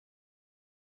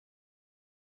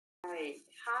Right.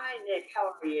 Hi, Nick.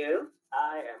 How are you?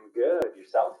 I am good.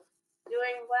 Yourself?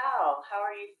 Doing well. How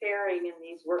are you faring in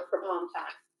these work from home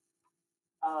times?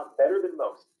 Better than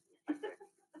most.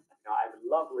 I have a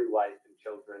lovely wife and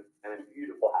children and a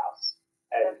beautiful house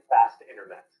and fast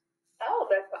internet. Oh,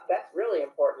 that's really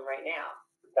important right now.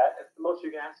 That's the most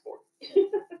you can ask for.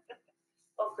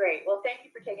 Well, great. Well, thank you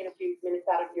for taking a few minutes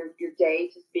out of your day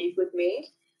to speak with me.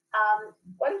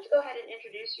 Why don't you go ahead and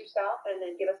introduce yourself and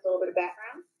then give us a little bit of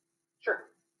background?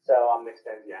 Sure. So I'm Nick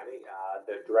Stanziani,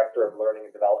 the Director of Learning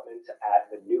and Development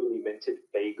at the newly minted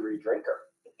Faegre drinker.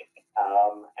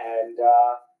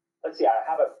 Let's see, I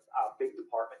have a big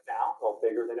department now, well,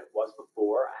 bigger than it was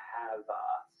before. I have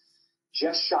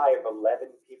just shy of 11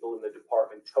 people in the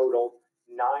department total,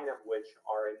 9 of which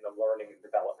are in the learning and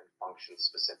development function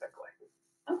specifically.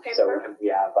 Okay, So perfect. and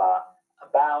we have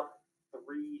about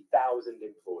 3,000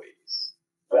 employees.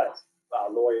 That's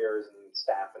lawyers and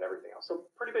staff and everything else. So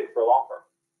pretty big for a law firm.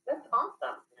 That's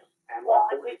awesome. And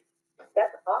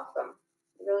that's awesome.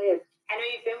 It really is. I know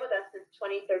you've been with us since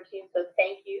 2013, so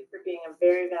thank you for being a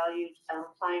very valued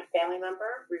client family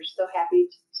member. We're so happy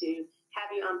to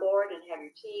have you on board and have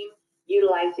your team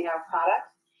utilizing our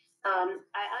products.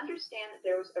 I understand that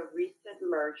there was a recent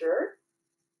merger.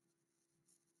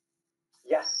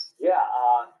 Yes, yeah,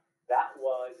 that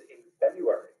was in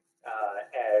February.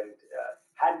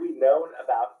 Had we known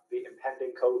about the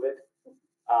impending COVID,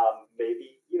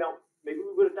 maybe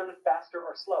we would have done it faster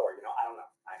or slower. I don't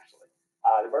know, actually.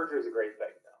 The merger is a great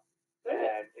thing, though.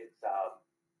 And it's,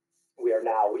 we are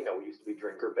now, we used to be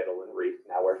Drinker, Biddle, and Reath.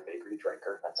 Now we're Faegre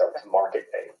Drinker. That's our market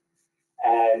name.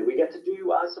 And we get to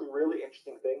do some really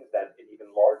interesting things that an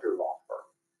even larger law firm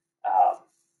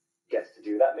gets to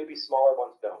do that maybe smaller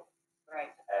ones don't. Right.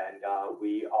 And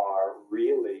we are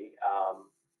really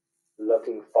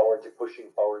looking forward to pushing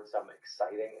forward some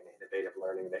exciting and innovative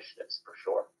learning initiatives for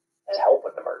sure to help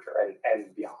with the merger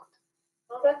and beyond.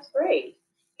 Well, that's great.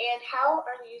 And how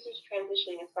are the users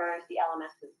transitioning as far as the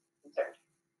LMS is concerned?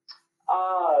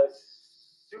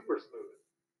 Super smooth.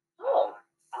 Oh.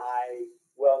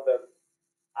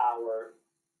 Our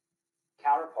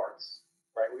counterparts,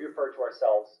 right? We refer to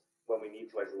ourselves when we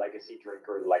need to as legacy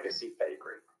drinker, legacy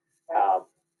Faegre. Right.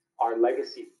 Our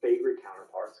legacy Faegre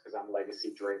counterparts, because I'm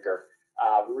legacy drinker,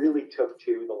 really took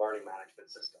to the learning management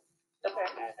system. Okay.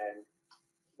 And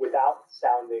without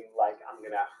sounding like I'm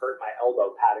going to hurt my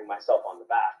elbow patting myself on the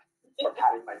back or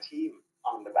patting my team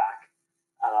on the back,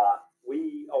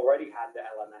 we already had the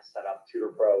LMS set up,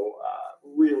 TutorPro,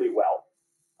 really well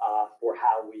for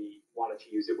how we wanted to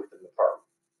use it within the firm.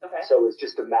 Okay. So it's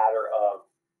just a matter of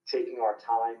taking our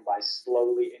time by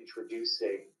slowly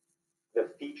introducing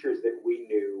the features that we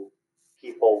knew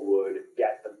people would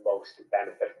get the most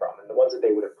benefit from and the ones that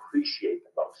they would appreciate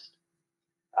the most.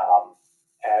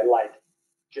 And like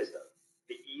just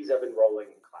the ease of enrolling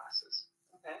in classes.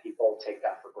 Okay. People take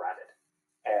that for granted.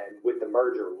 And with the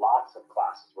merger, lots of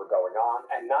classes were going on,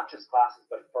 and not just classes,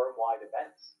 but firm-wide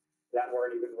events that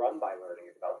weren't even run by learning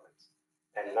and development.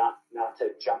 And not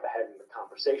to jump ahead in the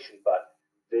conversation, but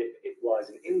it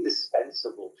was an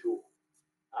indispensable tool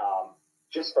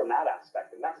just from that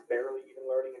aspect, and that's barely even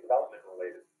learning and development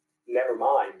related. Never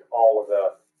mind all of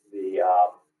the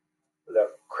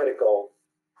critical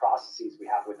processes we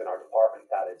have within our department.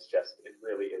 That it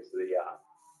really is the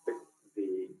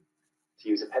to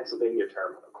use a Pennsylvania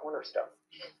term, a cornerstone.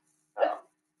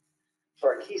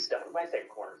 Or a keystone. When I say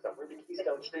cornerstone, we're the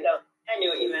keystone state. I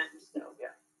knew what you meant.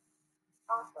 Yeah.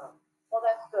 Awesome. Well,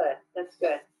 that's good. That's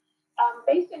good.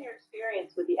 Based on your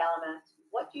experience with the LMS,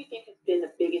 what do you think has been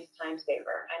the biggest time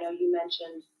saver? I know you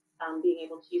mentioned being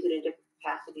able to use it in different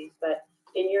capacities, but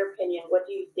in your opinion, what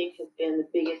do you think has been the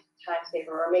biggest time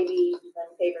saver, or maybe even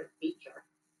favorite feature?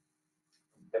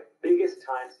 The biggest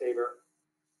time saver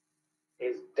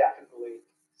is definitely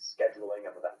scheduling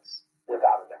of events,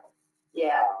 without a doubt.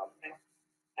 Yeah.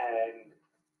 And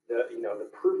the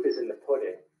proof is in the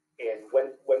pudding. And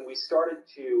when we started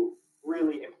to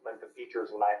really implement the features,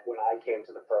 when I came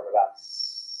to the firm about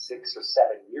 6 or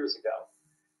 7 years ago,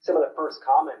 some of the first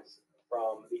comments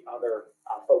from the other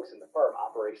folks in the firm,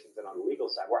 operations and on the legal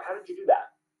side, were, how did you do that?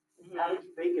 Mm-hmm. How did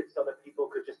you make it so that people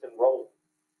could just enroll,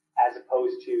 as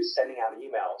opposed to sending out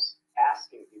emails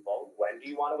asking people, when do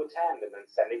you want to attend, and then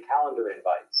sending calendar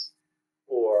invites?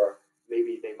 Or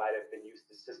maybe they might have been used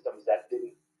to systems that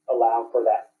didn't allow for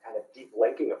that kind of deep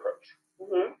linking approach,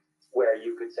 mm-hmm. where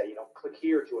you could say, click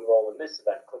here to enroll in this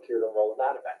event, click here to enroll in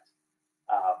that event.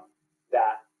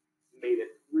 That made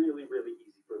it really, really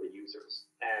easy for the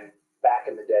users. And back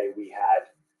in the day, we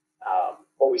had,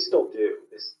 we still do,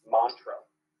 this mantra.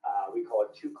 We call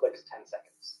it 2 clicks, 10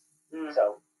 seconds. Mm.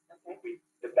 So okay.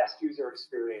 the best user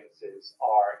experiences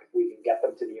are if we can get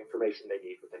them to the information they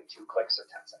need within 2 clicks or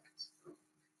 10 seconds.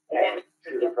 And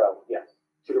TutorPro, yes,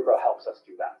 TutorPro helps us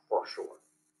do that for sure.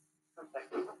 Perfect.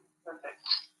 Perfect.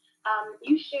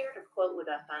 You shared a quote with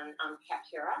us on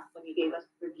Capterra when you gave us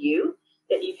the review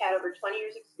that you've had over 20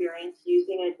 years experience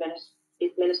using and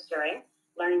administering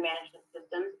learning management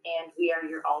systems, and we are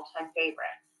your all-time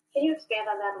favorite. Can you expand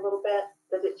on that a little bit?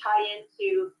 Does it tie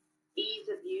into ease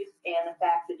of use and the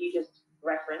fact that you just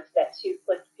referenced that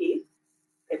 2-click piece?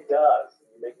 It does.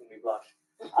 You're making me blush.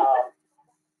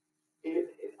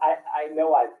 I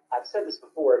know I've said this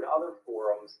before in other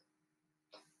forums.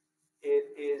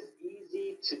 It is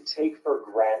easy to take for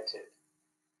granted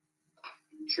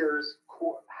features,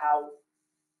 how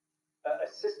a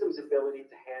system's ability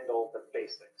to handle the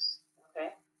basics.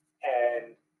 Okay.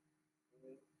 And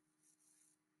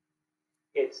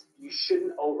you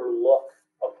shouldn't overlook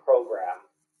a program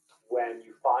when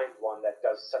you find one that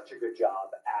does such a good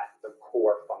job at the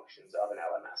core functions of an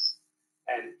LMS.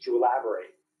 And to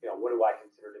elaborate, what do I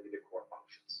consider to be the core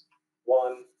functions?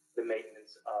 One, the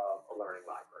maintenance of a learning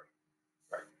library.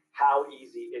 Right? How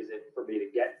easy is it for me to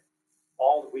get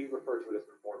we refer to it as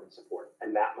performance support,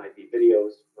 and that might be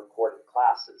videos, recorded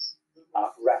classes,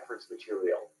 reference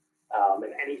material,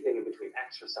 and anything in between,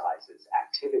 exercises,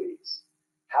 activities.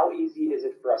 How easy is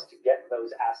it for us to get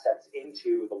those assets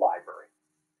into the library?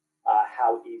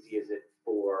 How easy is it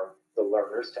for the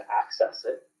learners to access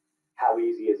it? How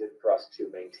easy is it for us to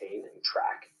maintain and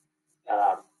track?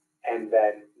 And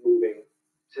then moving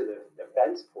to the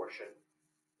events portion,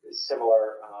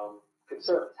 similar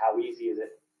concerns. How easy is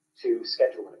it to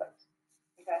schedule an event?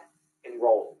 Okay.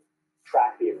 Enroll,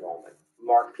 track the enrollment,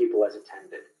 mark people as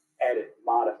attended, edit,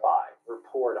 modify,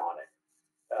 report on it.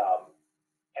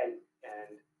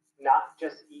 And not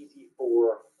just easy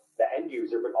for the end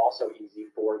user, but also easy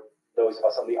for those of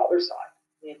us on the other side.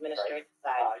 The administrative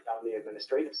right? side. On the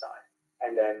administrative side.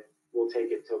 And then we'll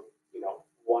take it to,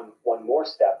 one more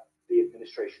step, the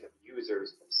administration of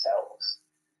users themselves.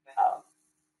 Okay.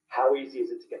 How easy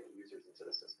is it to get the users into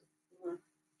the system? Mm-hmm.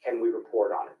 Can we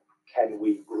report on it? Can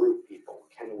we group people?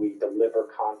 Can we deliver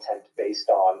content based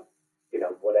on,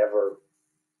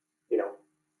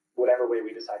 whatever way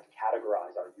we decide to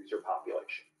categorize our user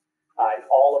population? And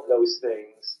all of those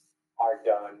things are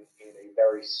done in a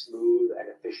very smooth and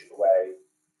efficient way.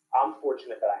 I'm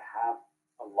fortunate that I have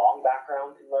a long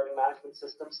background in learning management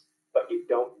systems, but you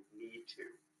don't need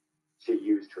to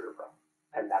use TutorPro,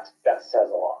 and that says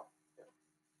a lot.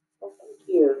 Well, thank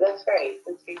you. That's great.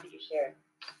 That's great that you shared.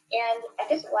 And I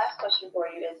guess the last question for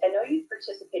you is, I know you've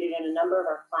participated in a number of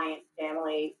our client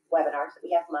family webinars that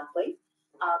we have monthly,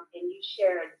 and you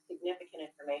shared significant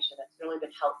information that's really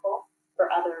been helpful for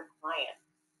other clients.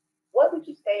 What would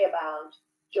you say about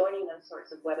joining those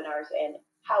sorts of webinars and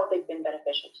how they've been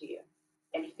beneficial to you?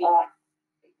 Any feedback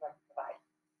that you'd like to provide?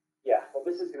 Yeah, well,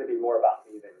 this is going to be more about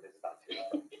me than it is about you.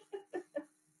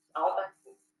 All of us.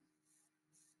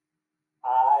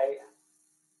 I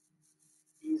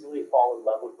easily fall in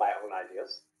love with my own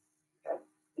ideas.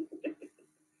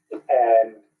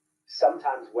 And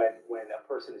sometimes when a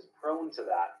person is prone to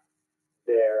that,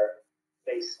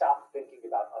 they stop thinking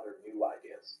about other new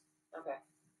ideas. Okay.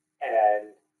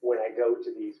 And when I go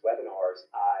to these webinars,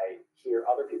 I hear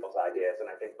other people's ideas, and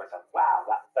I think to myself, wow,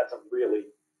 that's a really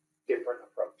different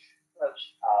approach.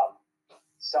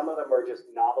 Some of them are just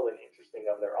novel and interesting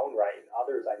of their own right, and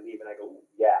others I leave and I go,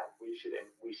 yeah, we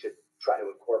should try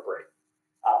to incorporate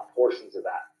portions of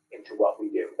that into what we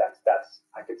do. That's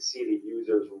I could see the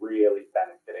users really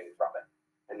benefiting from it,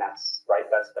 and that's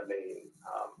the main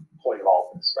point of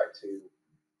all of this, right?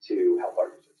 To help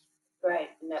our users. Right,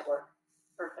 network.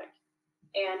 Perfect.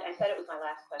 And I said it was my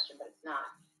last question, but it's not.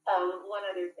 One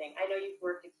other thing, I know you've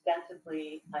worked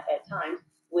extensively at times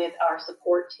with our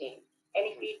support team.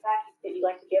 Any feedback that you'd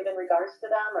like to give in regards to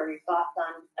them, or your thoughts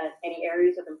on any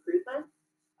areas of improvement?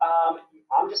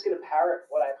 I'm just going to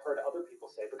parrot what I've heard other people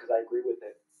say because I agree with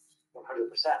it 100%.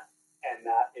 And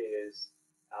that is,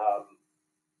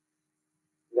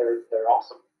 they're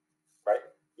awesome, right?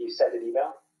 You send an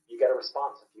email, you get a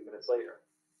response a few minutes later.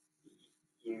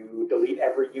 You delete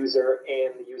every user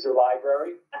in the user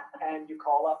library, and you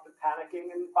call up and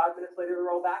panicking, and 5 minutes later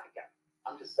they're all back again.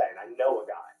 I'm just saying, I know a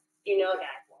guy. You know a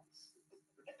guy.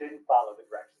 Didn't follow the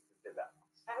directions and did that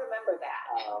once. I remember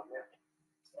that.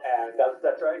 And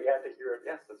that's right. You had to hear it.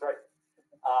 Yes, that's right.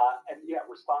 And yeah,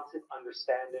 responsive,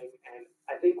 understanding. And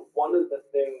I think one of the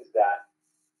things that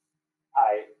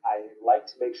I like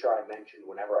to make sure I mention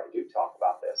whenever I do talk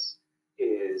about this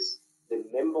is the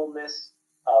nimbleness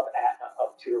of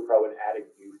TutorPro and adding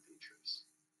new features.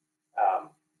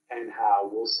 And how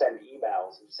we'll send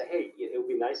emails and say, hey, it would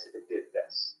be nice if it did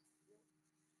this.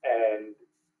 And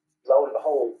lo and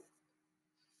behold,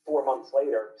 4 months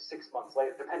later, 6 months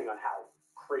later, depending on how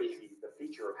crazy the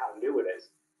feature or how new it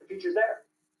is, the feature's there.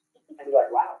 And you're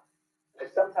like, wow. And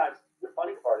sometimes the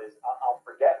funny part is I'll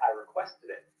forget I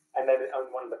requested it. And then on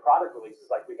one of the product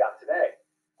releases like we got today,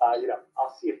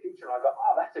 I'll see a feature and I'll go,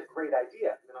 oh, that's a great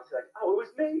idea. And then I'll say like, oh, it was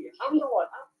me. I'm the one.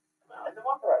 No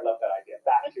wonder I love that idea.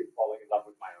 Back to falling in love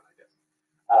with my own ideas.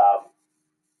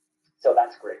 So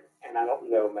that's great. And I don't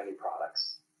know many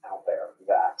products out there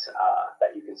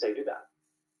that you can say do that.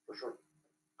 For sure.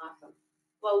 Awesome.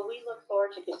 Well, we look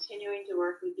forward to continuing to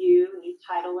work with you, new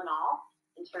title and all,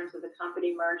 in terms of the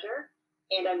company merger.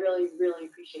 And I really, really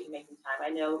appreciate you making time. I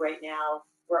know right now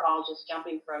we're all just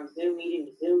jumping from Zoom meeting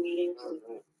to Zoom meeting.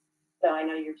 So I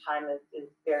know your time is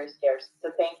very scarce.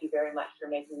 So thank you very much for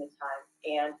making the time.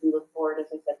 And we look forward, as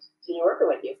I said, to working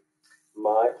with you.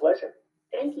 My pleasure.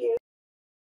 Thank you.